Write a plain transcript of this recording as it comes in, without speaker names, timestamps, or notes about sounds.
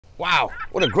Wow,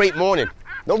 what a great morning.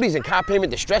 Nobody's in car payment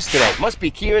distress today. Must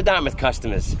be Kia Dartmouth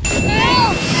customers.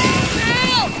 Help!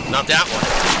 Help! Not that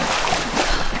one.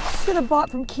 Should have bought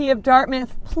from Kia of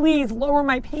Dartmouth. Please lower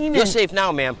my payment. You're safe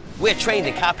now, ma'am. We're trained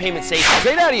in car payment safety.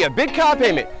 Straight out of your big car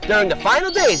payment during the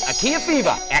final days of Kia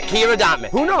FEVA at Kia of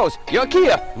Dartmouth. Who knows? Your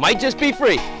Kia might just be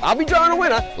free. I'll be drawing a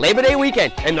winner Labor Day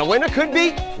weekend, and the winner could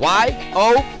be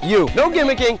Y-O-U. No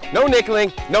gimmicking, no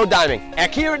nickeling, no diming.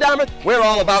 At Kia of Dartmouth, we're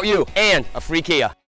all about you and a free Kia.